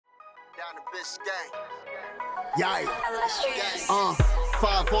Yeah.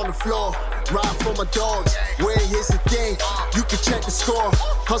 5 on the floor, ride for my dogs. Where here's the thing, you can check the score.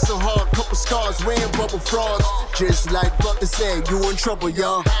 Hustle hard, couple scars, wearing bubble frauds. Just like Butler said, you in trouble,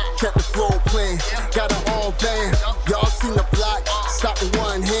 y'all. Kept the flow playing, got it all banned. Y'all seen the block, stop with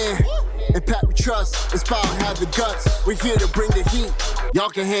one hand. And Pat we trust, Inspire have the guts. We're here to bring the heat, y'all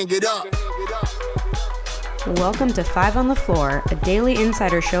can hang it up. Welcome to 5 on the Floor, a daily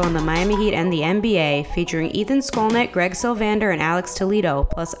insider show on the Miami Heat and the NBA, featuring Ethan Skolnick, Greg Sylvander, and Alex Toledo,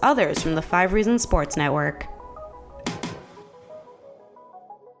 plus others from the 5 Reasons Sports Network.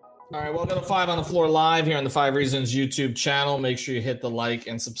 All right, welcome to 5 on the Floor live here on the 5 Reasons YouTube channel. Make sure you hit the like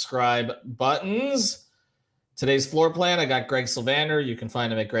and subscribe buttons. Today's floor plan, I got Greg Sylvander. You can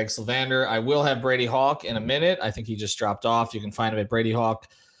find him at Greg Sylvander. I will have Brady Hawk in a minute. I think he just dropped off. You can find him at Brady Hawk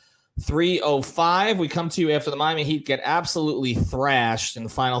 305. We come to you after the Miami Heat get absolutely thrashed in the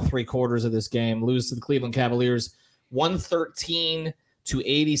final 3 quarters of this game, lose to the Cleveland Cavaliers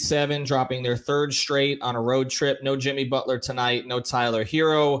 113-87, dropping their 3rd straight on a road trip. No Jimmy Butler tonight, no Tyler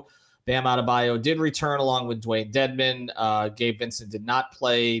Hero. Bam Adebayo did return along with Dwayne Dedmon. Gabe Vincent did not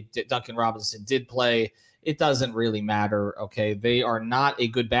play. Duncan Robinson did play. It doesn't really matter, okay? They are not a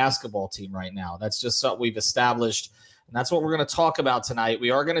good basketball team right now. That's just what we've established. And that's what we're going to talk about tonight. We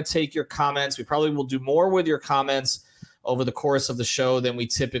are going to take your comments. We probably will do more with your comments over the course of the show than we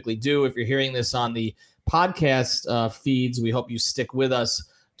typically do. If you're hearing this on the podcast feeds, we hope you stick with us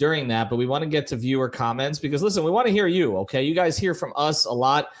during that. But we want to get to viewer comments because, listen, we want to hear you, okay? You guys hear from us a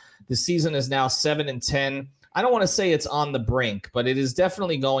lot. The season is now 7-10. I don't want to say it's on the brink, but it is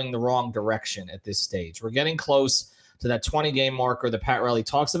definitely going the wrong direction at this stage. We're getting close to that 20-game marker that Pat Riley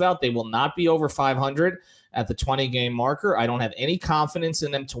talks about. They will not be over 500 at the 20-game marker. I don't have any confidence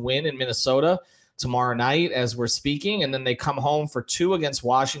in them to win in Minnesota tomorrow night as we're speaking. And then they come home for 2 against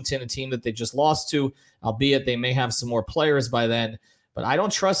Washington, a team that they just lost to, albeit they may have some more players by then. But I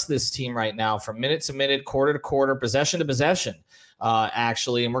don't trust this team right now from minute to minute, quarter to quarter, possession to possession,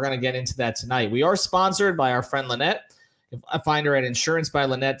 actually. And we're going to get into that tonight. We are sponsored by our friend Lynette. I find her at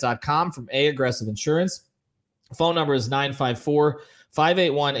insurancebylynette.com from A Aggressive Insurance. Phone number is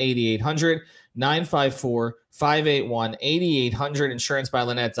 954-581-8800. 954-581-8800,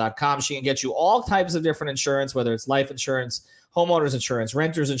 insurancebylynette.com. She can get you all types of different insurance, whether it's life insurance, homeowners insurance,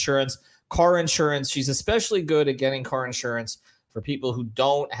 renters insurance, car insurance. She's especially good at getting car insurance for people who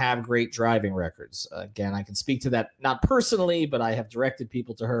don't have great driving records. Again, I can speak to that not personally, but I have directed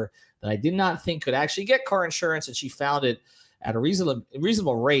people to her that I did not think could actually get car insurance, and she found it at a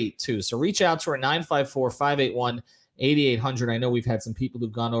reasonable rate too. So reach out to her, 954-581-8800. I know we've had some people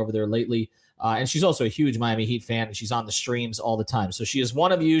who've gone over there lately. And she's also a huge Miami Heat fan, and she's on the streams all the time. So she is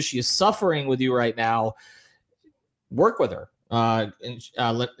one of you. She is suffering with you right now. Work with her.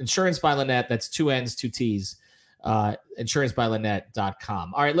 Insurance by Lynette. That's 2 N's, 2 T's.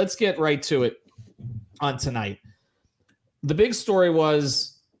 Insurancebylynette.com. All right, let's get right to it on tonight. The big story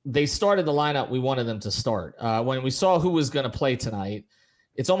was they started the lineup we wanted them to start. When we saw who was going to play tonight,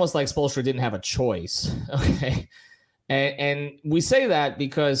 it's almost like Spoelstra didn't have a choice. Okay. And we say that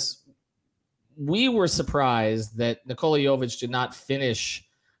because we were surprised that Nikola Jovic did not finish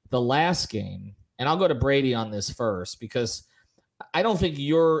the last game. And I'll go to Brady on this first because I don't think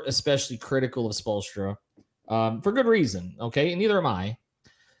you're especially critical of Spoelstra for good reason, okay? And neither am I.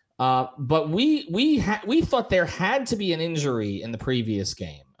 But we thought there had to be an injury in the previous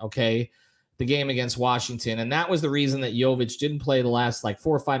game, okay? The game against Washington. And that was the reason that Jovic didn't play the last 4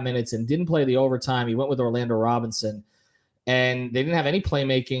 or 5 minutes and didn't play the overtime. He went with Orlando Robinson. And they didn't have any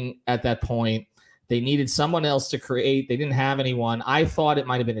playmaking at that point. They needed someone else to create. They didn't have anyone. I thought it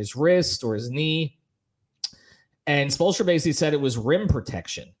might have been his wrist or his knee. And Spoelstra basically said it was rim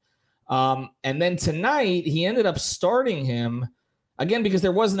protection. And then tonight, he ended up starting him, again, because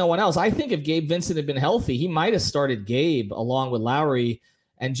there was no one else. I think if Gabe Vincent had been healthy, he might have started Gabe along with Lowry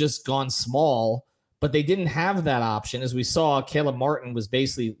and just gone small. But they didn't have that option. As we saw, Caleb Martin was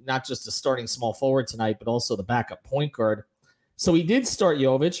basically not just a starting small forward tonight, but also the backup point guard. So he did start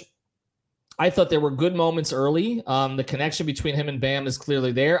Jovic. I thought there were good moments early. The connection between him and Bam is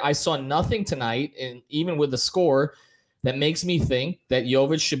clearly there. I saw nothing tonight, and even with the score, that makes me think that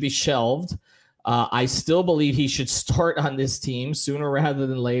Jovic should be shelved. I still believe he should start on this team sooner rather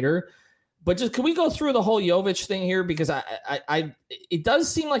than later. But just can we go through the whole Jovic thing here? Because it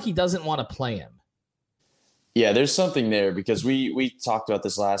does seem like he doesn't want to play him. Yeah, there's something there because we talked about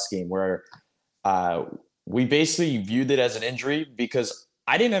this last game where we basically viewed it as an injury because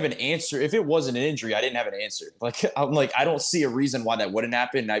I didn't have an answer. If it wasn't an injury, I didn't have an answer. I'm like, I don't see a reason why that wouldn't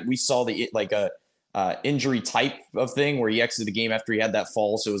happen. We saw a injury type of thing where he exited the game after he had that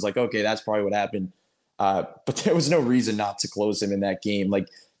fall. So it was like, okay, that's probably what happened. But there was no reason not to close him in that game. Like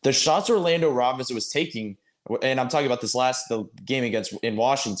the shots Orlando Robinson was taking, and I'm talking about the game in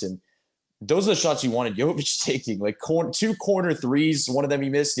Washington, those are the shots you wanted Jovic taking. Like two corner threes, one of them he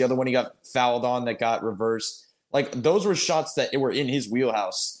missed, the other one he got fouled on that got reversed. Like those were shots that were in his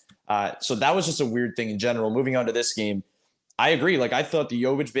wheelhouse. So that was just a weird thing in general. Moving on to this game, I agree. Like I thought the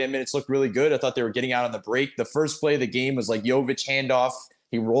Jovic Bam minutes looked really good. I thought they were getting out on the break. The first play of the game was like Jovic handoff.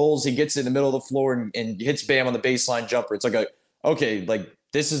 He rolls, he gets in the middle of the floor and hits Bam on the baseline jumper. It's like okay, like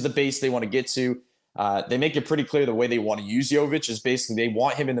this is the base they want to get to. They make it pretty clear the way they want to use Jovic is basically they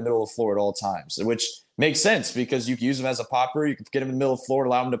want him in the middle of the floor at all times, which makes sense because you can use him as a popper. You can get him in the middle of the floor,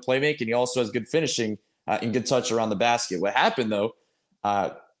 allow him to play make, and he also has good finishing and good touch around the basket. What happened though,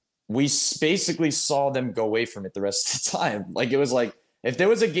 we basically saw them go away from it the rest of the time. Like it was like if there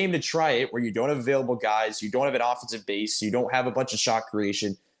was a game to try it where you don't have available guys, you don't have an offensive base, you don't have a bunch of shot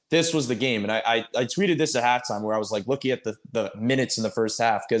creation, this was the game. And I tweeted this at halftime where I was like looking at the minutes in the first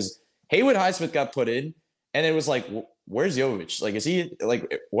half because Haywood Highsmith got put in, and it was like, where's Jovic? Like, is he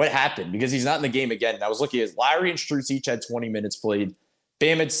like what happened? Because he's not in the game again. And I was looking at Lowry and Strus each had 20 minutes played.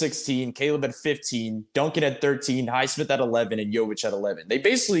 Bam had 16, Caleb had 15, Duncan had 13, Highsmith had 11, and Jovic had 11.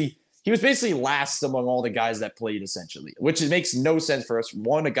 He was basically last among all the guys that played essentially, which makes no sense for us.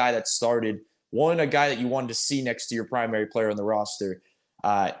 One, a guy that started, a guy that you wanted to see next to your primary player on the roster.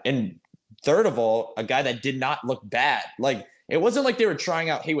 And third of all, a guy that did not look bad. Like, it wasn't like they were trying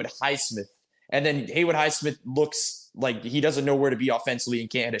out Haywood Highsmith, and then Haywood Highsmith looks like he doesn't know where to be offensively and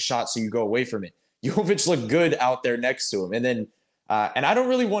can't hit a shot, so you go away from it. Jovic looked good out there next to him. And then, and I don't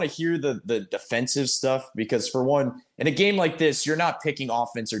really want to hear the defensive stuff because, for one, in a game like this, you're not picking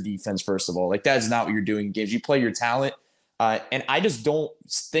offense or defense, first of all. Like, that is not what you're doing in games. You play your talent. And I just don't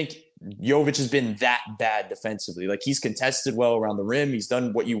think Jovic has been that bad defensively. Like, he's contested well around the rim. He's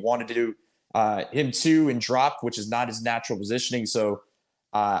done what you wanted to do him to and drop, which is not his natural positioning. So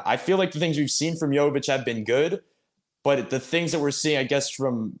I feel like the things we've seen from Jovic have been good, but the things that we're seeing, I guess,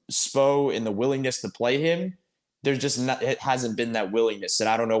 from Spo and the willingness to play him, there's just not, it hasn't been that willingness. And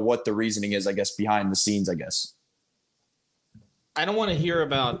I don't know what the reasoning is, I guess, behind the scenes, I guess. I don't want to hear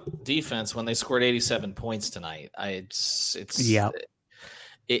about defense when they scored 87 points tonight. It's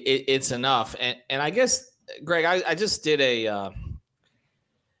enough. And I guess, Greg, I just did a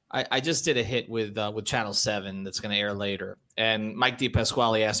hit with Channel 7 that's going to air later. And Mike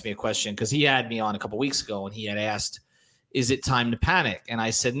DePasquale asked me a question because he had me on a couple weeks ago and he had asked, is it time to panic? And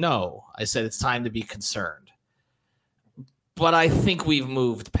I said, no. I said, it's time to be concerned. But I think we've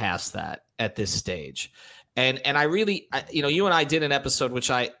moved past that at this stage. And I really, you and I did an episode, which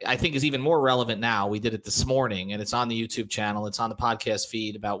I think is even more relevant now. We did it this morning and it's on the YouTube channel. It's on the podcast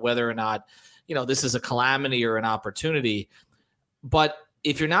feed about whether or not, this is a calamity or an opportunity. But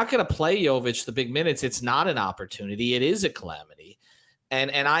if you're not going to play Jovic the big minutes, it's not an opportunity. It is a calamity.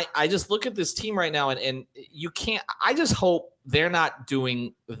 And I just look at this team right now and you can't, I just hope they're not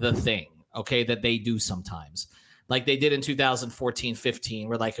doing the thing, okay, that they do sometimes. Like they did in 2014-15,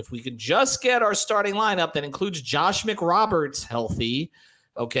 where like, if we could just get our starting lineup that includes Josh McRoberts healthy,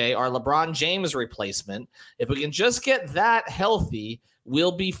 okay, our LeBron James replacement, if we can just get that healthy,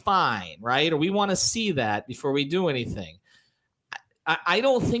 we'll be fine, right? Or we want to see that before we do anything. I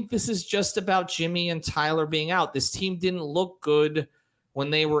don't think this is just about Jimmy and Tyler being out. This team didn't look good when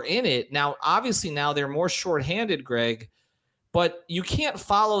they were in it. Now, obviously, now they're more shorthanded, Greg, but you can't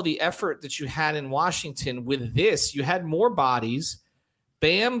follow the effort that you had in Washington with this. You had more bodies.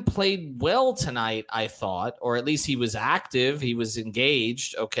 Bam played well tonight, I thought, or at least he was active. He was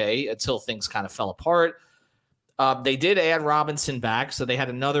engaged, okay, until things kind of fell apart. They did add Robinson back, so they had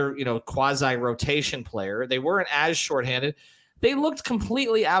another, quasi-rotation player. They weren't as shorthanded. They looked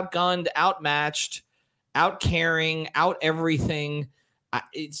completely outgunned, outmatched, out-caring, out-everything.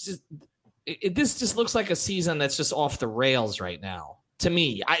 This just looks like a season that's just off the rails right now to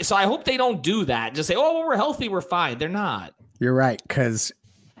me. So I hope they don't do that. Just say, oh, well, we're healthy, we're fine. They're not. You're right, because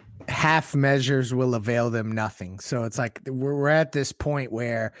half measures will avail them nothing. So it's like we're at this point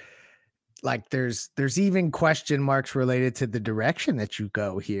where like there's even question marks related to the direction that you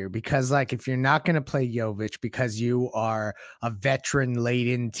go here, because like if you're not going to play Jovic because you are a veteran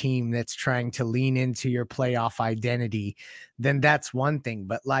laden team that's trying to lean into your playoff identity, then that's one thing.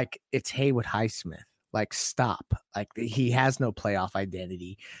 But like it's Haywood Highsmith, like stop, like he has no playoff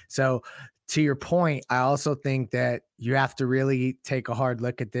identity. So to your point, I also think that you have to really take a hard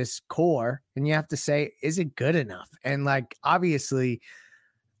look at this core and you have to say, is it good enough? And like, obviously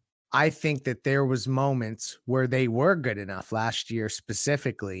I think that there was moments where they were good enough last year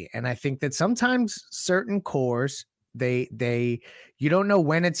specifically. And I think that sometimes certain cores, you don't know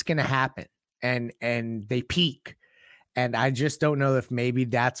when it's going to happen and they peak. And I just don't know if maybe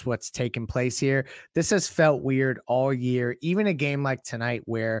that's what's taken place here. This has felt weird all year, even a game like tonight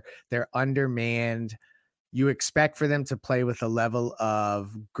where they're undermanned. You expect for them to play with a level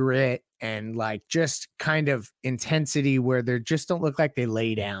of grit and like just kind of intensity where they just don't look like they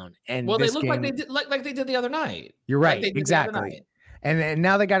lay down. And well, they look like they did like they did the other night. You're right, exactly. And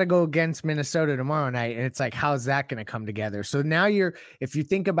now they got to go against Minnesota tomorrow night, and it's like, how's that going to come together? So now if you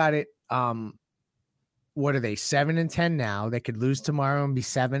think about it, what are they, 7-10 now? They could lose tomorrow and be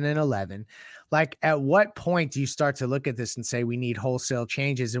 7-11. Like, at what point do you start to look at this and say we need wholesale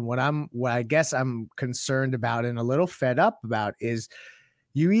changes? And what I guess I'm concerned about and a little fed up about is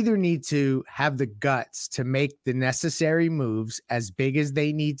you either need to have the guts to make the necessary moves as big as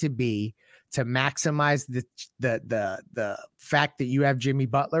they need to be to maximize the fact that you have Jimmy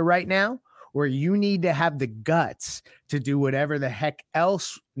Butler right now, or you need to have the guts to do whatever the heck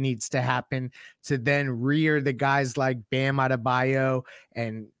else needs to happen to then rear the guys like Bam Adebayo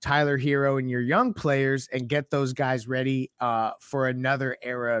and Tyler Hero and your young players and get those guys ready for another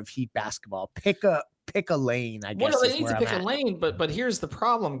era of Heat basketball. Pick a lane, I guess. Well, they need to pick a lane, but here's the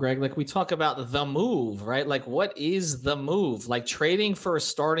problem, Greg. Like, we talk about the move, right? Like, what is the move? Like, trading for a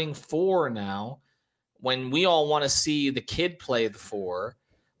starting 4 now, when we all want to see the kid play the 4.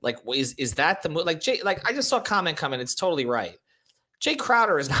 Like, is that the move? Like, I just saw a comment coming. It's totally right. Jay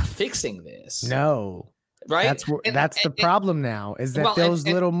Crowder is not fixing this. No. Right? That's the problem now, is that those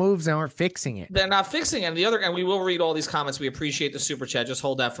little moves aren't fixing it. They're not fixing it. And we will read all these comments. We appreciate the super chat. Just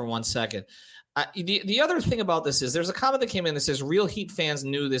hold that for 1 second. The other thing about this is there's a comment that came in that says real Heat fans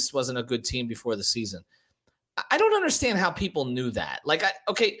knew this wasn't a good team before the season. I don't understand how people knew that. Like,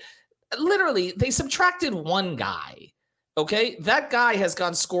 literally, they subtracted one guy. Okay, that guy has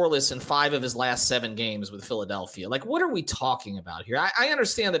gone scoreless in 5 of his last 7 games with Philadelphia. Like, what are we talking about here? I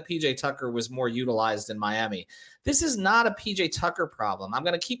understand that PJ Tucker was more utilized in Miami. This is not a PJ Tucker problem. I'm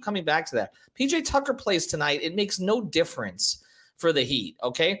going to keep coming back to that. PJ Tucker plays tonight. It makes no difference for the Heat,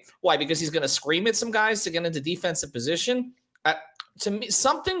 okay? Why? Because he's going to scream at some guys to get into defensive position? To me,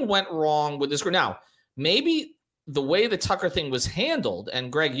 something went wrong with this group. Now, maybe the way the Tucker thing was handled,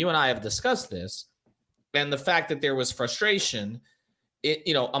 and Greg, you and I have discussed this, and the fact that there was frustration,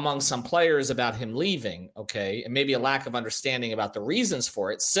 among some players about him leaving, okay, and maybe a lack of understanding about the reasons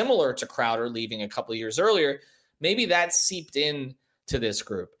for it, similar to Crowder leaving a couple of years earlier, maybe that seeped in to this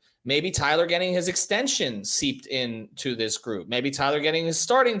group. Maybe Tyler getting his extension seeped into this group. Maybe Tyler getting his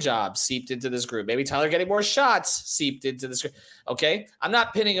starting job seeped into this group. Maybe Tyler getting more shots seeped into this group. Okay, I'm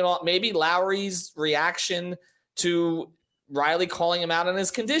not pinning it all. Maybe Lowry's reaction to Riley calling him out on his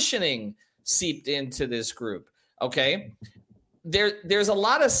conditioning seeped into this group. Okay, there's a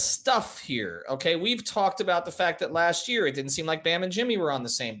lot of stuff here. Okay, we've talked about the fact that last year it didn't seem like Bam and Jimmy were on the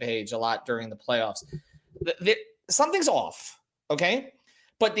same page a lot during the playoffs. Something's off. Okay,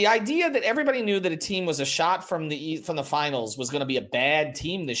 but the idea that everybody knew that a team was a shot from the finals was going to be a bad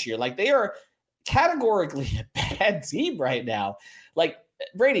team this year, like, they are categorically a bad team right now. Like,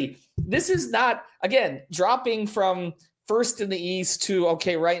 Brady, this is not, again, dropping from first in the East to,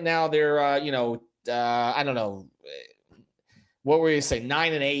 okay, right now they're, I don't know, what were you say,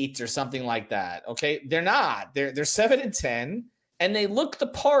 9-8 or something like that. Okay, they're not. They're 7-10, and they look the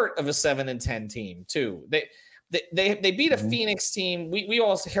part of a 7-10 team too. They beat a Phoenix team. We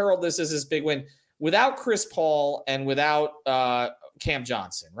all herald this as this big win without Chris Paul and without Cam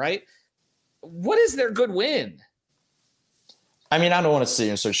Johnson, right? What is their good win? I mean, I don't want to sit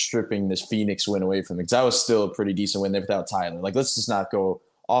here and start stripping this Phoenix win away from them, because that was still a pretty decent win there without Tyler. Like, let's just not go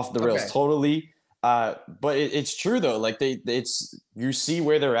off the rails totally. But it's true though. Like, you see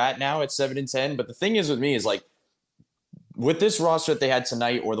where they're at now at 7-10. But the thing is with me is, like, with this roster that they had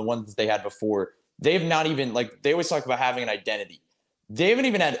tonight or the ones that they had before, they've not even, like, they always talk about having an identity. They haven't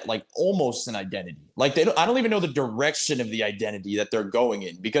even had, like, almost an identity. Like, I don't even know the direction of the identity that they're going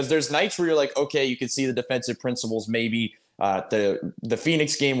in, because there's nights where you're like, okay, you can see the defensive principles maybe. The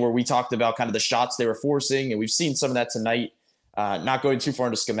Phoenix game where we talked about kind of the shots they were forcing, and we've seen some of that tonight. Not going too far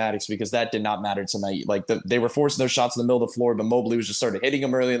into schematics, because that did not matter tonight. Like, they were forcing those shots in the middle of the floor, but Mobley was just started hitting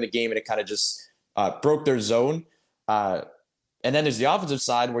them early in the game, and it kind of just broke their zone. And then there's the offensive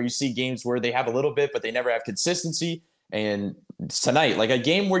side where you see games where they have a little bit, but they never have consistency. And tonight, like, a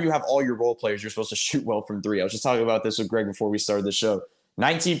game where you have all your role players, you're supposed to shoot well from 3. I was just talking about this with Greg before we started the show.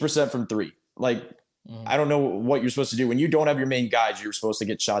 19% from 3. Like, I don't know what you're supposed to do when you don't have your main guys. You're supposed to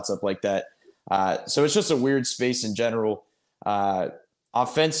get shots up like that. So it's just a weird space in general.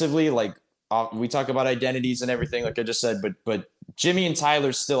 offensively, like we talk about identities and everything, like I just said, but Jimmy and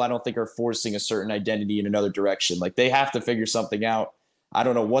Tyler still, I don't think, are forcing a certain identity in another direction. Like they have to figure something out. I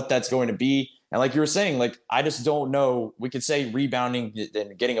don't know what that's going to be. And like you were saying, like I just don't know. We could say rebounding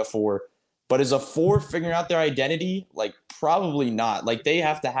and getting a 4, but is a 4 figuring out their identity? Like probably not. Like they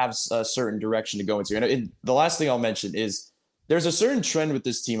have to have a certain direction to go into. And the last thing I'll mention is there's a certain trend with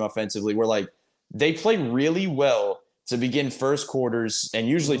this team offensively where like they play really well to begin first quarters and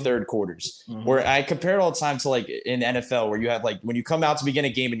usually third quarters, where I compare it all the time to like in NFL where you have like when you come out to begin a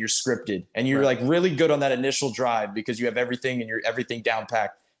game and you're scripted and you're like really good on that initial drive because you have everything and you're everything down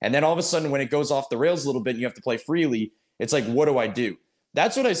packed. And then all of a sudden when it goes off the rails a little bit and you have to play freely, it's like, what do I do?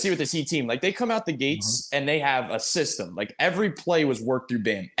 That's what I see with this Heat team. Like they come out the gates and they have a system. Like every play was worked through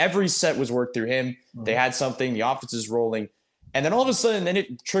Bam. Every set was worked through him. They had something, the offense is rolling. And then all of a sudden, then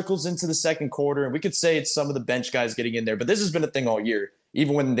it trickles into the second quarter. And we could say it's some of the bench guys getting in there. But this has been a thing all year,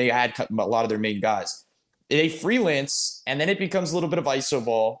 even when they had a lot of their main guys. They freelance, and then it becomes a little bit of iso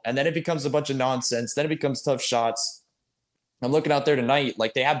ball. And then it becomes a bunch of nonsense. Then it becomes tough shots. I'm looking out there tonight.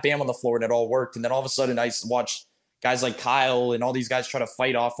 Like, they have Bam on the floor, and it all worked. And then all of a sudden, I watch guys like Kyle and all these guys try to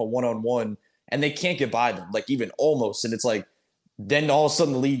fight off a one-on-one. And they can't get by them, like, even almost. And it's like, then all of a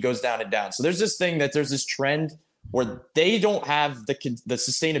sudden, the lead goes down and down. So there's this thing that there's this trend where they don't have the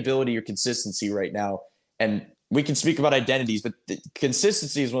sustainability or consistency right now. And we can speak about identities, but the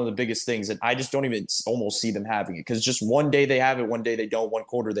consistency is one of the biggest things. And I just don't even almost see them having it because just one day they have it, one day they don't, one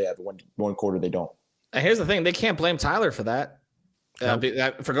quarter they have it, one quarter they don't. And here's the thing. They can't blame Tyler for that.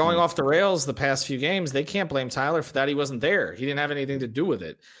 For going off the rails the past few games, they can't blame Tyler for that. He wasn't there. He didn't have anything to do with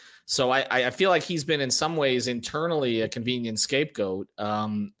it. So I feel like he's been in some ways internally a convenient scapegoat.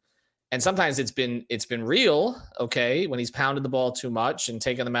 And sometimes it's been real, okay, when he's pounded the ball too much and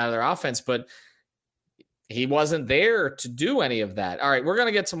taken them out of their offense, but he wasn't there to do any of that. All right, we're going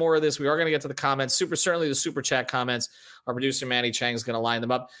to get to more of this. We are going to get to the comments. Certainly the super chat comments. Our producer, Manny Chang, is going to line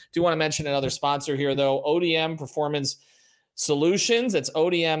them up. Do want to mention another sponsor here, though, ODM Performance Solutions. It's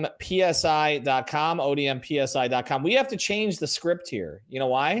odmpsi.com, odmpsi.com. We have to change the script here. You know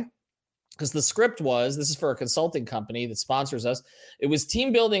why? Because the script was, this is for a consulting company that sponsors us. It was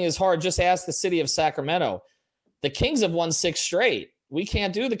team building is hard. Just ask the city of Sacramento. The Kings have won 6 straight. We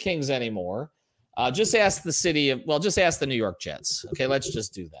can't do the Kings anymore. Just ask the just ask the New York Jets. Okay, let's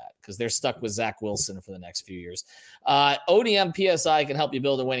just do that because they're stuck with Zach Wilson for the next few years. ODM PSI can help you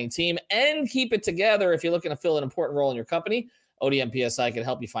build a winning team and keep it together if you're looking to fill an important role in your company. ODM PSI can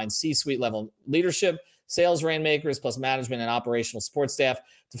help you find C-suite level leadership, sales rainmakers, plus management and operational support staff.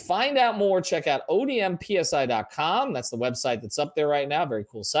 To find out more, check out odmpsi.com. That's the website that's up there right now. Very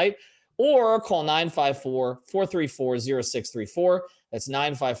cool site. Or call 954-434-0634. That's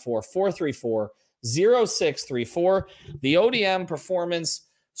 954-434-0634. The ODM Performance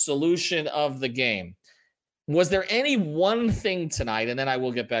Solution of the game. Was there any one thing tonight, and then I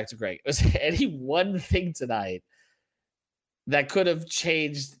will get back to Greg, was there any one thing tonight that could have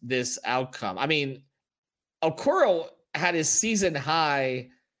changed this outcome? I mean, Okoro had his season high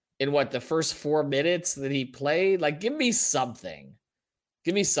in the first 4 minutes that he played. Like, give me something.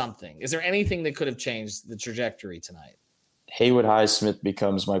 Give me something. Is there anything that could have changed the trajectory tonight? Haywood Highsmith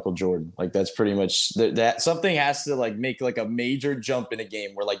becomes Michael Jordan. Like, that's pretty much that. Something has to like make like a major jump in a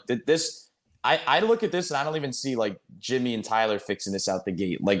game where like this. I look at this and I don't even see like Jimmy and Tyler fixing this out the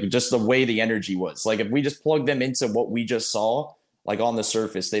gate. Like, just the way the energy was. Like, if we just plug them into what we just saw, like on the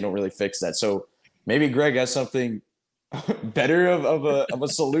surface, they don't really fix that. So maybe Greg has something better of a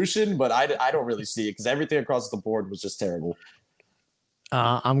solution, but I don't really see it because everything across the board was just terrible.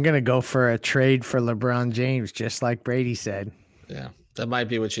 I'm going to go for a trade for LeBron James, just like Brady said. Yeah, that might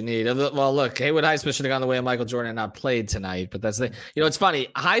be what you need. Well, look, Haywood Highsmith should have gone the way of Michael Jordan and not played tonight, but that's it's funny.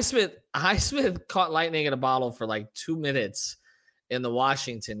 Highsmith caught lightning in a bottle for like 2 minutes in the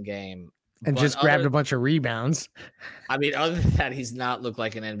Washington game. And just grabbed a bunch of rebounds. I mean, other than that, he's not looked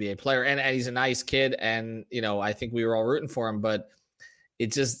like an NBA player. And he's a nice kid. And, I think we were all rooting for him. But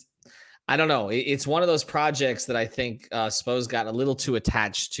it just, I don't know. It's one of those projects that I think Spo's got a little too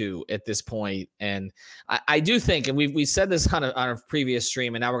attached to at this point. And I do think, and we said this on a previous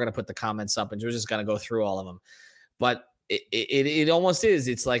stream, and now we're going to put the comments up, and we're just going to go through all of them. But it almost is.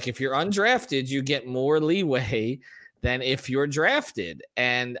 It's like if you're undrafted, you get more leeway than if you're drafted.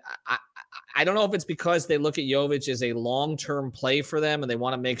 And I don't know if it's because they look at Jovic as a long-term play for them and they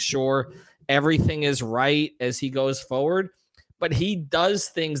want to make sure everything is right as he goes forward, but he does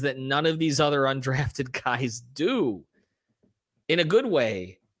things that none of these other undrafted guys do in a good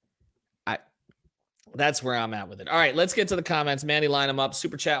way. That's where I'm at with it. All right, let's get to the comments. Manny, line them up.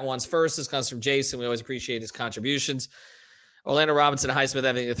 Super chat ones first. This comes from Jason. We always appreciate his contributions. Orlando Robinson and Highsmith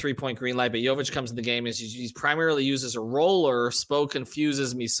having a 3-point green light, but Jovic comes in the game. He's primarily used as a roller. Spo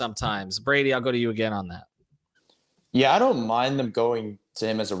confuses me sometimes. Brady, I'll go to you again on that. Yeah, I don't mind them going to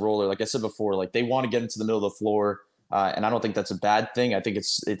him as a roller. Like I said before, like they want to get into the middle of the floor, and I don't think that's a bad thing. I think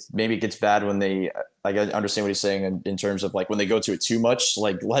it's maybe it gets bad when they like I understand what he's saying in terms of like when they go to it too much.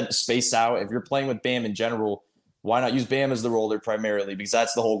 Like let it space out. If you're playing with Bam in general, why not use Bam as the roller primarily? Because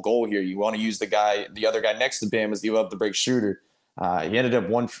that's the whole goal here. You want to use the other guy next to Bam as the up the break shooter. He ended up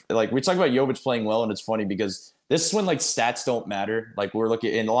like we talk about Jovic playing well, and it's funny because this is when like stats don't matter. Like we're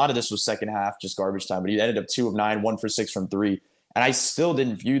looking, and a lot of this was second half, just garbage time. But he ended up 2 of 9, 1 for 6 from 3, and I still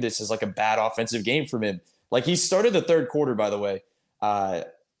didn't view this as like a bad offensive game from him. Like he started the third quarter, by the way,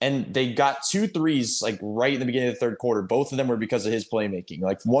 and they got 2 threes like right in the beginning of the third quarter. Both of them were because of his playmaking.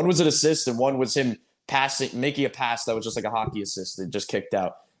 Like one was an assist, and one was him making a pass that was just like a hockey assist that just kicked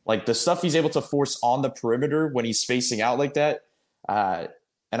out. Like the stuff he's able to force on the perimeter when he's spacing out like that.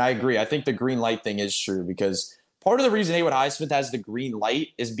 And I agree. I think the green light thing is true because part of the reason Haywood Highsmith has the green light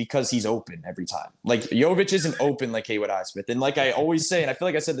is because he's open every time. Like Jovic isn't open like Haywood Highsmith. And like I always say, and I feel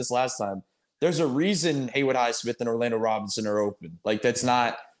like I said this last time, there's a reason Haywood Highsmith and Orlando Robinson are open. Like that's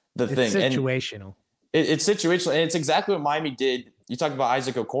not the thing. It's situational. It's situational. And it's exactly what Miami did. You talk about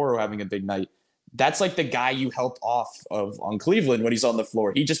Isaac Okoro having a big night. That's like the guy you help off of on Cleveland when he's on the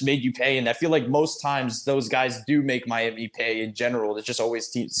floor. He just made you pay. And I feel like most times those guys do make Miami pay in general. It just always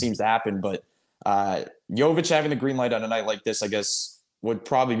seems to happen. But Jovic having the green light on a night like this, I guess, would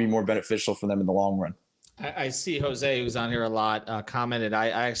probably be more beneficial for them in the long run. I see Jose, who's on here a lot, commented.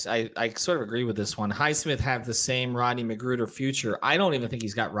 I sort of agree with this one. Highsmith have the same Rodney McGruder future. I don't even think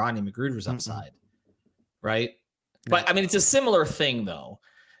he's got Rodney McGruder's upside, right? No. But I mean, it's a similar thing though.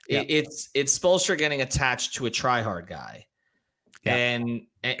 Yeah. It's Spoelstra getting attached to a try-hard guy, and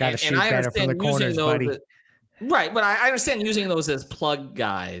I understand using those, right? But I understand using those as plug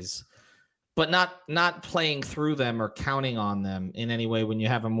guys, but not playing through them or counting on them in any way when you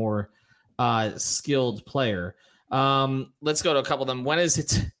have a more skilled player. Let's go to a couple of them. When is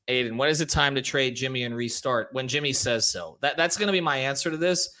it, Aiden? When is it time to trade Jimmy and restart? When Jimmy says so. That's going to be my answer to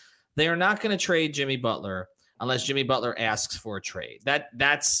this. They are not going to trade Jimmy Butler unless Jimmy Butler asks for a trade.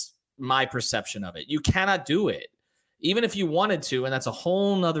 That's my perception of it. You cannot do it, even if you wanted to, and that's a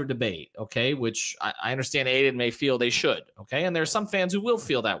whole nother debate, okay, which I understand Aiden may feel they should, okay? And there are some fans who will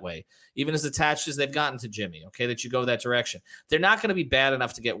feel that way, even as attached as they've gotten to Jimmy, okay, that you go that direction. They're not going to be bad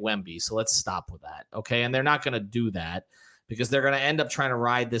enough to get Wemby, so let's stop with that, okay? And they're not going to do that because they're going to end up trying to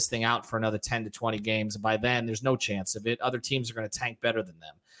ride this thing out for another 10 to 20 games. By then, there's no chance of it. Other teams are going to tank better than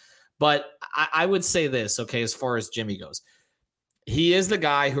them. But I would say this, okay, as far as Jimmy goes. He is the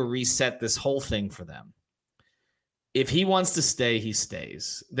guy who reset this whole thing for them. If he wants to stay, he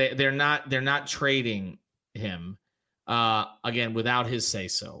stays. They're not trading him again without his say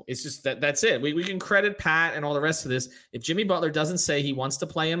so. It's just that's it. We can credit Pat and all the rest of this. If Jimmy Butler doesn't say he wants to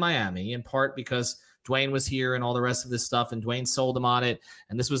play in Miami, in part because Dwayne was here and all the rest of this stuff, and Dwayne sold him on it,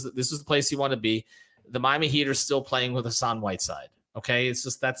 and this was the place he wanted to be, the Miami Heat are still playing with Hassan Whiteside. Okay, it's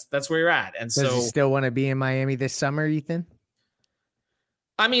just that's where you're at. And does he still want to be in Miami this summer, Ethan?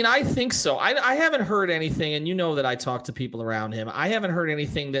 I mean, I think so. I haven't heard anything, and you know that I talk to people around him. I haven't heard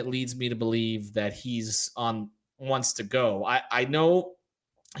anything that leads me to believe that he's wants to go. I know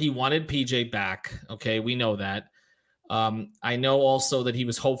he wanted PJ back. Okay, we know that. I know also that he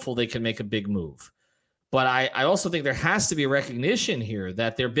was hopeful they could make a big move. But I also think there has to be a recognition here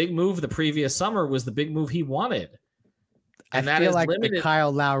that their big move the previous summer was the big move he wanted. And I feel like the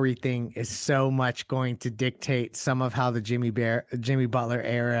Kyle Lowry thing is so much going to dictate some of how the Jimmy Butler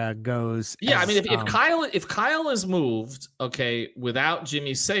era goes. Yeah, I mean, if Kyle is moved, okay, without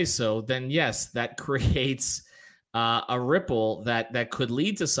Jimmy say so, then yes, that creates a ripple that could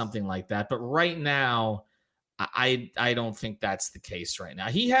lead to something like that. But right now, I don't think that's the case right now.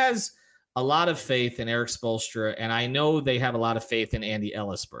 He has a lot of faith in Eric Spoelstra, and I know they have a lot of faith in Andy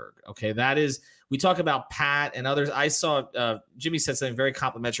Ellisberg. Okay, that is. We talk about Pat and others. I saw Jimmy said something very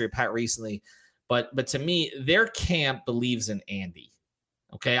complimentary of Pat recently, but to me, their camp believes in Andy.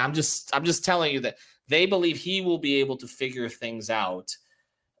 Okay, I'm just telling you that they believe he will be able to figure things out.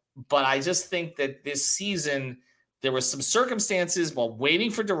 But I just think that this season there was some circumstances while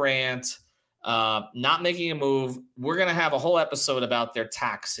waiting for Durant, not making a move. We're going to have a whole episode about their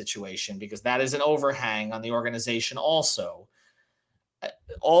tax situation because that is an overhang on the organization also.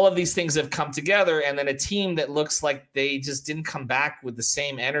 All of these things have come together, and then a team that looks like they just didn't come back with the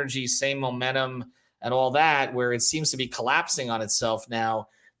same energy, same momentum, and all that, where it seems to be collapsing on itself now.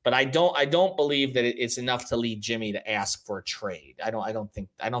 But I don't believe that it's enough to lead Jimmy to ask for a trade. I don't think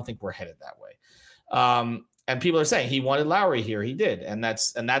we're headed that way. And people are saying he wanted Lowry here. He did. And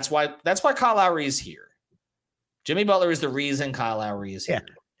that's why Kyle Lowry is here. Jimmy Butler is the reason Kyle Lowry is here.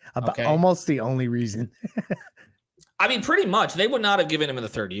 Okay? Almost the only reason. I mean, pretty much. They would not have given him in the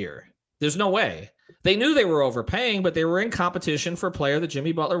third year. There's no way. They knew they were overpaying, but they were in competition for a player that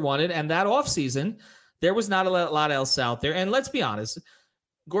Jimmy Butler wanted. And that offseason, there was not a lot else out there. And let's be honest,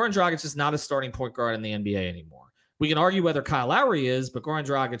 Goran Dragic is not a starting point guard in the NBA anymore. We can argue whether Kyle Lowry is, but Goran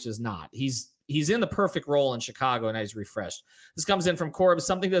Dragic is not. He's in the perfect role in Chicago, and he's refreshed. This comes in from Corbs.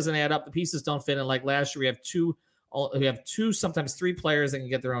 Something doesn't add up. The pieces don't fit in. Like last year, we have two, sometimes three players that can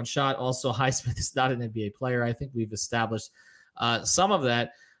get their own shot. Also, Highsmith is not an NBA player. I think we've established some of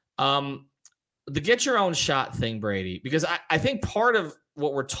that. The get your own shot thing, Brady, because I think part of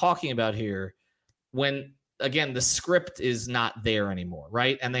what we're talking about here, when, again, the script is not there anymore,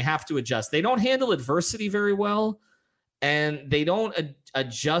 right? And they have to adjust. They don't handle adversity very well, and they don't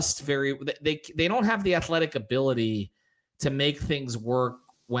adjust they don't have the athletic ability to make things work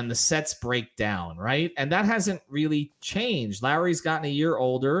when the sets break down, right? And that hasn't really changed. Lowry's gotten a year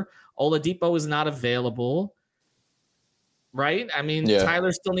older. Oladipo is not available, right? I mean,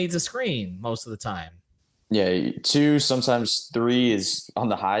 Tyler still needs a screen most of the time. Yeah, 2, sometimes 3 is on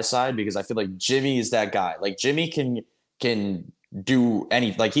the high side because I feel like Jimmy is that guy. Like Jimmy can do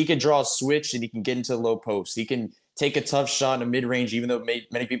anything. Like he can draw a switch and he can get into the low post. He can take a tough shot in a mid-range, even though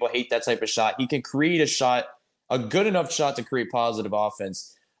many people hate that type of shot. He can create a shot, a good enough shot to create positive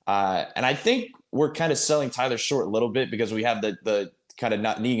offense. And I think we're kind of selling Tyler short a little bit because we have the kind of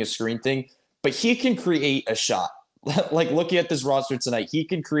not needing a screen thing. But he can create a shot. Like looking at this roster tonight, he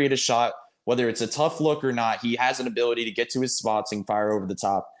can create a shot. Whether it's a tough look or not, he has an ability to get to his spots and fire over the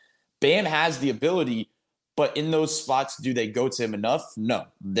top. Bam has the ability, but in those spots, do they go to him enough? No,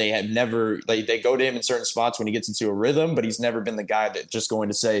 they have never. They go to him in certain spots when he gets into a rhythm, but he's never been the guy that's just going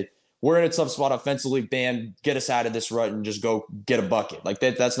to say, we're in a tough spot offensively, Bam, get us out of this rut and just go get a bucket. Like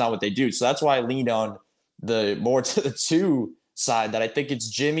that's not what they do. So that's why I leaned on the more to the 2 side, that I think it's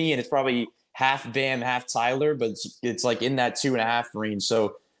Jimmy and it's probably half Bam, half Tyler, but it's like in that 2.5 range.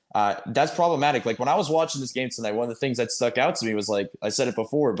 So that's problematic. Like when I was watching this game tonight, one of the things that stuck out to me was, like I said it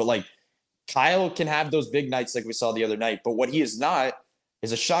before, but like Kyle can have those big nights like we saw the other night, but what he is not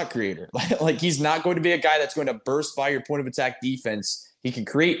is a shot creator. Like he's not going to be a guy that's going to burst by your point of attack defense. He can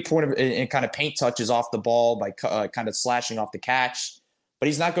create and kind of paint touches off the ball by kind of slashing off the catch, but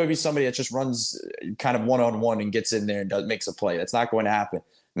he's not going to be somebody that just runs kind of one-on-one and gets in there and makes a play. That's not going to happen.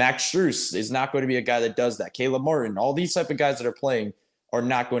 Max Strus is not going to be a guy that does that. Caleb Martin, all these type of guys that are playing are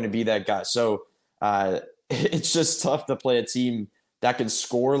not going to be that guy. So it's just tough to play a team that can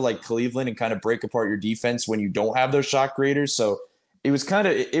score like Cleveland and kind of break apart your defense when you don't have those shot creators. So it was kind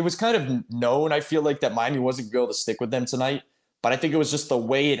of known, I feel like, that Miami wasn't going to be able to stick with them tonight. But I think it was just the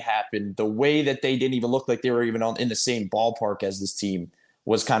way it happened, the way that they didn't even look like they were even in the same ballpark as this team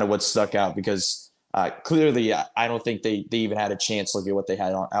was kind of what stuck out, because clearly I don't think they even had a chance looking at what they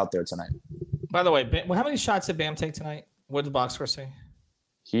had out there tonight. By the way, how many shots did Bam take tonight? What did the box score say?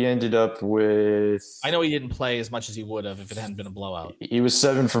 He ended up with... I know he didn't play as much as he would have if it hadn't been a blowout. He was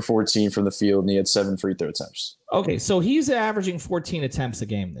 7 for 14 from the field, and he had 7 free throw attempts. Okay, so he's averaging 14 attempts a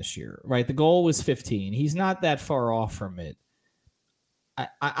game this year, right? The goal was 15. He's not that far off from it.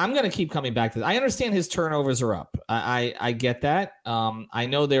 I'm going to keep coming back to this. I understand his turnovers are up. I get that. I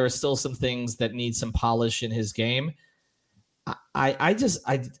know there are still some things that need some polish in his game. I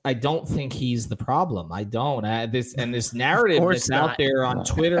don't think he's the problem. I don't. This narrative that's out there on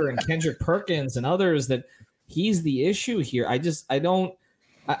Twitter and Kendrick Perkins and others that he's the issue here. I don't.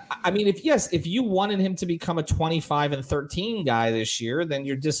 I mean, if you wanted him to become a 25-13 guy this year, then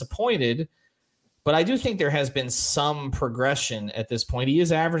you're disappointed. But I do think there has been some progression at this point. He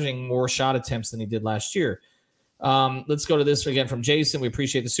is averaging more shot attempts than he did last year. Let's go to this again from Jason. We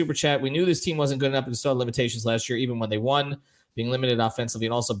appreciate the super chat. We knew this team wasn't good enough to start limitations last year, even when they won. Being limited offensively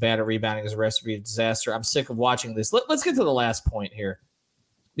and also bad at rebounding is a recipe of disaster. I'm sick of watching this. Let's get to the last point here,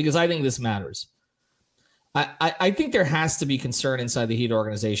 because I think this matters. I think there has to be concern inside the Heat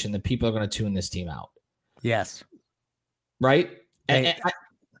organization that people are going to tune this team out. Yes. Right? And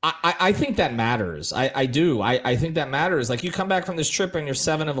I think that matters. I do. I think that matters. Like, you come back from this trip and you're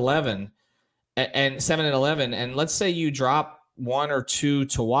 7-11 and 7-11, and let's say you drop 1 or 2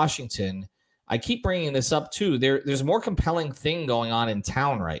 to Washington. I keep bringing this up too. There's a more compelling thing going on in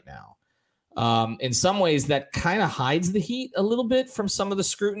town right now. In some ways, that kind of hides the Heat a little bit from some of the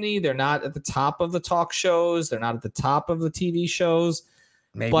scrutiny. They're not at the top of the talk shows. They're not at the top of the TV shows.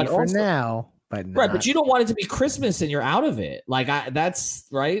 Maybe but for also, now. But right, but you don't want it to be Christmas and you're out of it. Like, that's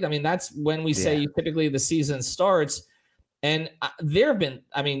right. I mean, that's when we say typically the season starts. And there have been,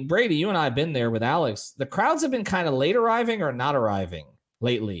 I mean, Brady, you and I have been there with Alex. The crowds have been kind of late arriving or not arriving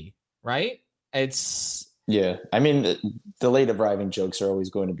lately, right? Yeah. I mean, the late arriving jokes are always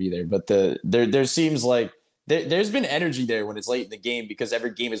going to be there, but there seems like there's been energy there when it's late in the game because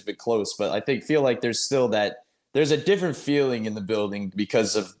every game has been close. But I feel like there's still there's a different feeling in the building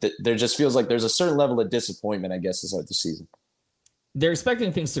because of there just feels like there's a certain level of disappointment, I guess, to start the season. They're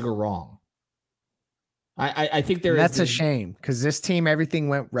expecting things to go wrong. I think that's a shame because this team, everything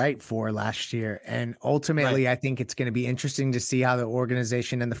went right for last year. And ultimately, I think it's going to be interesting to see how the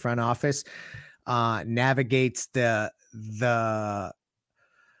organization and the front office navigates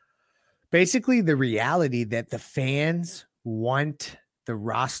basically the reality that the fans want the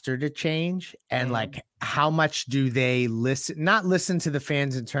roster to change and like how much do they not listen to the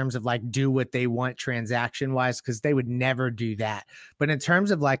fans in terms of like do what they want transaction wise, because they would never do that. But in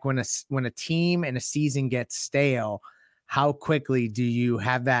terms of like when a team and a season gets stale, how quickly do you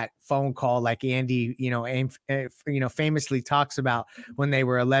have that phone call like Andy, famously talks about when they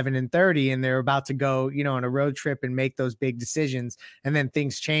were 11-30 and they're about to go, on a road trip and make those big decisions. And then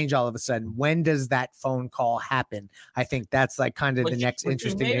things change all of a sudden. When does that phone call happen? I think that's like kind of the next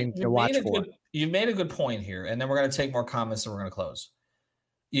interesting thing to watch for. You've made a good point here. And then we're going to take more comments and we're going to close.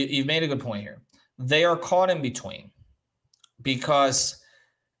 You've made a good point here. They are caught in between because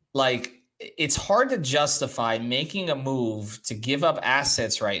like, it's hard to justify making a move to give up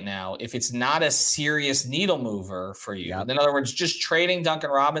assets right now if it's not a serious needle mover for you. Yep. In other words, just trading Duncan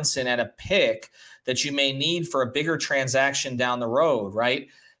Robinson at a pick that you may need for a bigger transaction down the road, right?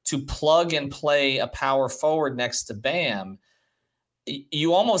 To plug and play a power forward next to Bam.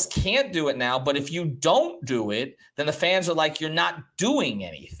 You almost can't do it now, but if you don't do it, then the fans are like, you're not doing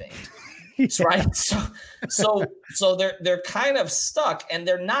anything. Right. So they're kind of stuck and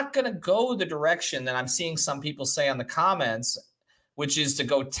they're not going to go the direction that I'm seeing some people say on the comments, which is to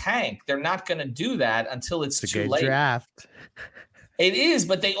go tank. They're not going to do that until it's too late. Draft. It is,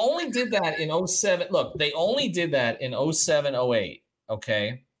 but they only did that in 07. Look, they only did that in 07, 08.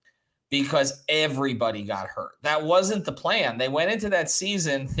 Okay. Because everybody got hurt. That wasn't the plan. They went into that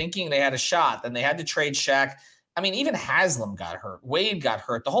season thinking they had a shot. Then they had to trade Shaq. I mean, even Haslam got hurt. Wade got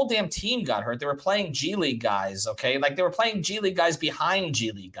hurt. The whole damn team got hurt. They were playing G League guys, okay? Like, they were playing G League guys behind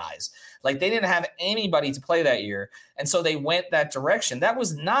G League guys. Like, they didn't have anybody to play that year. And so they went that direction. That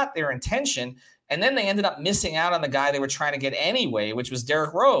was not their intention. And then they ended up missing out on the guy they were trying to get anyway, which was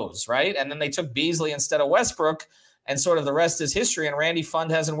Derrick Rose, right? And then they took Beasley instead of Westbrook, and sort of the rest is history, and Randy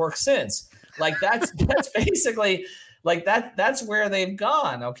Fund hasn't worked since. Like, that's basically... Like that's where they've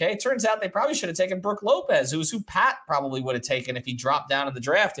gone. Okay. It turns out they probably should have taken Brooke Lopez, who Pat probably would have taken if he dropped down in the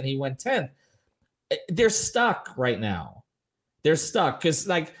draft and he went 10th. They're stuck right now. They're stuck. Because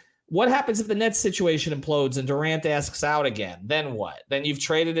like, what happens if the Nets situation implodes and Durant asks out again? Then what? Then you've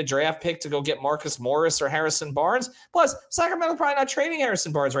traded a draft pick to go get Marcus Morris or Harrison Barnes. Plus, Sacramento probably not trading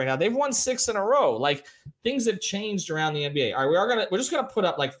Harrison Barnes right now. They've won 6 in a row. Like, things have changed around the NBA. All right, we're just gonna put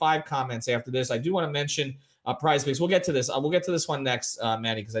up like 5 comments after this. I do want to mention Prize Picks. We'll get to this. We'll get to this one next,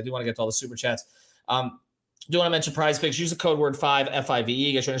 Manny, because I do want to get to all the super chats. Do want to mention Prize Picks. Use the code word 5 FIVE.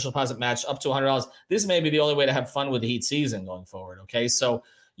 Get your initial deposit matched up to $100. This may be the only way to have fun with the Heat season going forward. Okay, so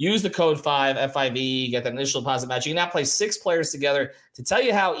use the code 5 FIVE. Get that initial deposit match. You can now play 6 players together. To tell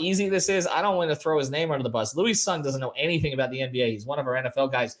you how easy this is, I don't want to throw his name under the bus. Louis Sung doesn't know anything about the NBA. He's one of our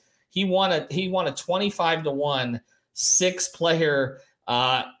NFL guys. He won a 25-1 6-player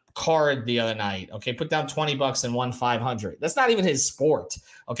card the other night. Okay, put down $20 and won $500. That's not even his sport.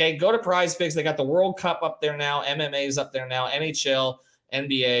 Okay, go to Prize Picks. They got the World Cup up there now. MMA is up there now. NHL,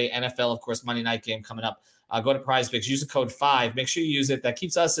 NBA, NFL, of course, Monday night game coming up. Go to Prize Picks. Use the code 5. Make sure you use it. That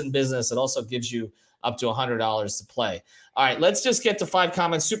keeps us in business. It also gives you up to $100 to play. All right, let's just get to 5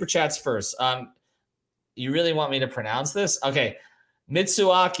 comments. Super chats first. You really want me to pronounce this? Okay,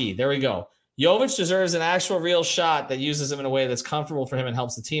 Mitsuaki. There we go. Jovic deserves an actual real shot that uses him in a way that's comfortable for him and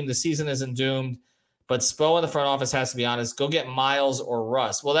helps the team. The season isn't doomed, but Spo in the front office has to be honest. Go get Miles or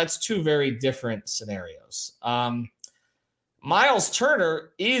Russ. Well, that's 2 very different scenarios. Miles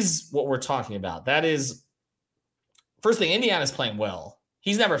Turner is what we're talking about. That is, first thing, Indiana's playing well.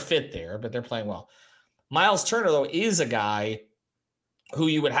 He's never fit there, but they're playing well. Miles Turner, though, is a guy who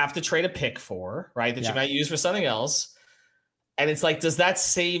you would have to trade a pick for, right? That you might use for something else. And it's like, does that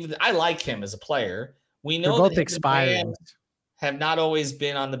save? I like him as a player. We know they're both expiring. Have not always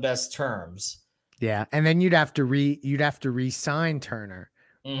been on the best terms. Yeah, and then you'd have to re-sign Turner,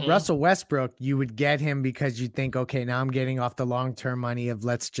 Russell Westbrook, you would get him because you think, okay, now I'm getting off the long-term money of,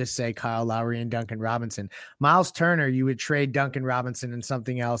 let's just say, Kyle Lowry and Duncan Robinson. Miles Turner, you would trade Duncan Robinson and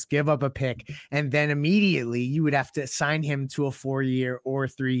something else, give up a pick, and then immediately you would have to sign him to a 4-year or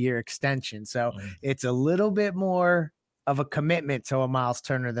 3-year extension. So it's a little bit more of a commitment to a Miles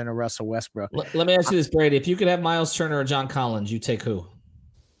Turner than a Russell Westbrook. Let me ask you this, Brady. If you could have Miles Turner or John Collins, you take who?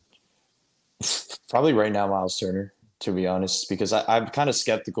 Probably right now, Miles Turner, to be honest, because I'm kind of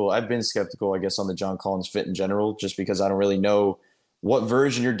skeptical. I've been skeptical, I guess, on the John Collins fit in general, just because I don't really know what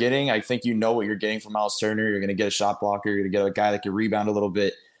version you're getting. I think you know what you're getting from Miles Turner. You're going to get a shot blocker. You're going to get a guy that can rebound a little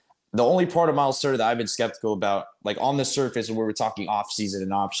bit. The only part of Miles Turner that I've been skeptical about, like on the surface when we were talking offseason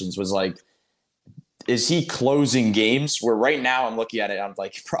and options, was like, is he closing games? Where right now I'm looking at it, I'm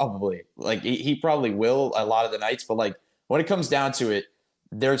like, probably. Like he probably will a lot of the nights, but like when it comes down to it,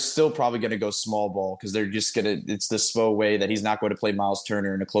 they're still probably going to go small ball because they're just going to – it's the SPO way that he's not going to play Miles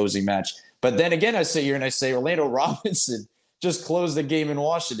Turner in a closing match. But then again, I sit here and I say Orlando Robinson just closed the game in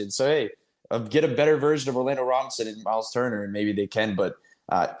Washington. So, hey, get a better version of Orlando Robinson and Miles Turner, and maybe they can. But,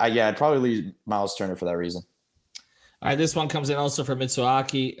 I'd probably leave Miles Turner for that reason. All right, this one comes in also from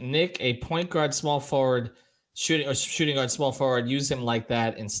Mitsuaki. Nick, a point guard, small forward, shooting guard, small forward, use him like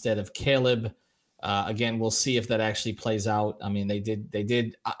that instead of Caleb. Again, we'll see if that actually plays out. I mean, they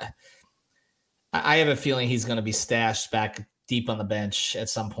did. I have a feeling he's going to be stashed back deep on the bench at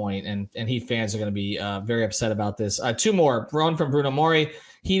some point, and Heat fans are going to be very upset about this. Two more. One from Bruno Mori.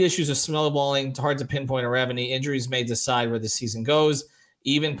 Heat issues of snowballing. Hard to pinpoint or have any injuries may decide where the season goes.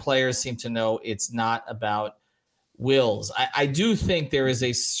 Even players seem to know it's not about wills. I do think there is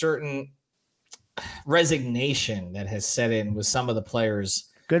a certain resignation that has set in with some of the players.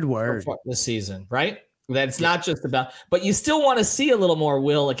 Good word. This season, right? That it's not just about, but you still want to see a little more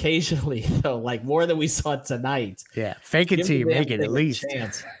will occasionally, though, like more than we saw tonight. Yeah, fake it till you make it at least.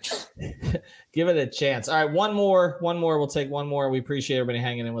 Give it a chance. All right, one more. We'll take one more. We appreciate everybody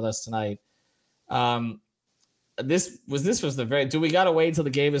hanging in with us tonight. This was the very. Do we gotta wait until the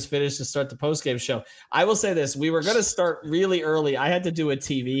game is finished to start the post game show? I will say this: we were gonna start really early. I had to do a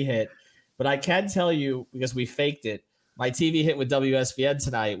TV hit, but I can tell you because we faked it. My TV hit with WSVN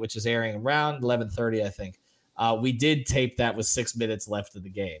tonight, which is airing around 11:30, I think. We did tape that with 6 minutes left of the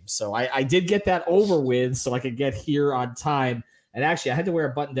game. So I did get that over with so I could get here on time. And actually, I had to wear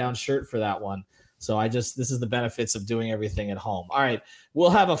a button-down shirt for that one. So this is the benefits of doing everything at home. All right, we'll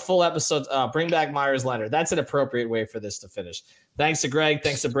have a full episode. Bring back Myers Leonard. That's an appropriate way for this to finish. Thanks to Greg.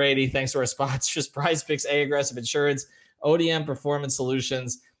 Thanks to Brady. Thanks to our sponsors, Prize Picks, A-Aggressive Insurance, ODM Performance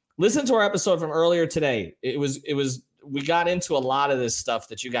Solutions. Listen to our episode from earlier today. We got into a lot of this stuff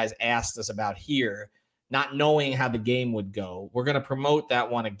that you guys asked us about here, not knowing how the game would go. We're going to promote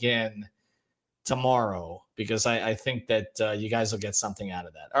that one again tomorrow because I think that you guys will get something out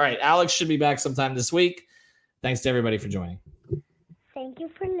of that. All right, Alex should be back sometime this week. Thanks to everybody for joining. Thank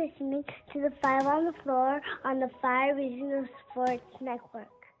you for listening to the Five on the Floor on the Five Regional Sports Network.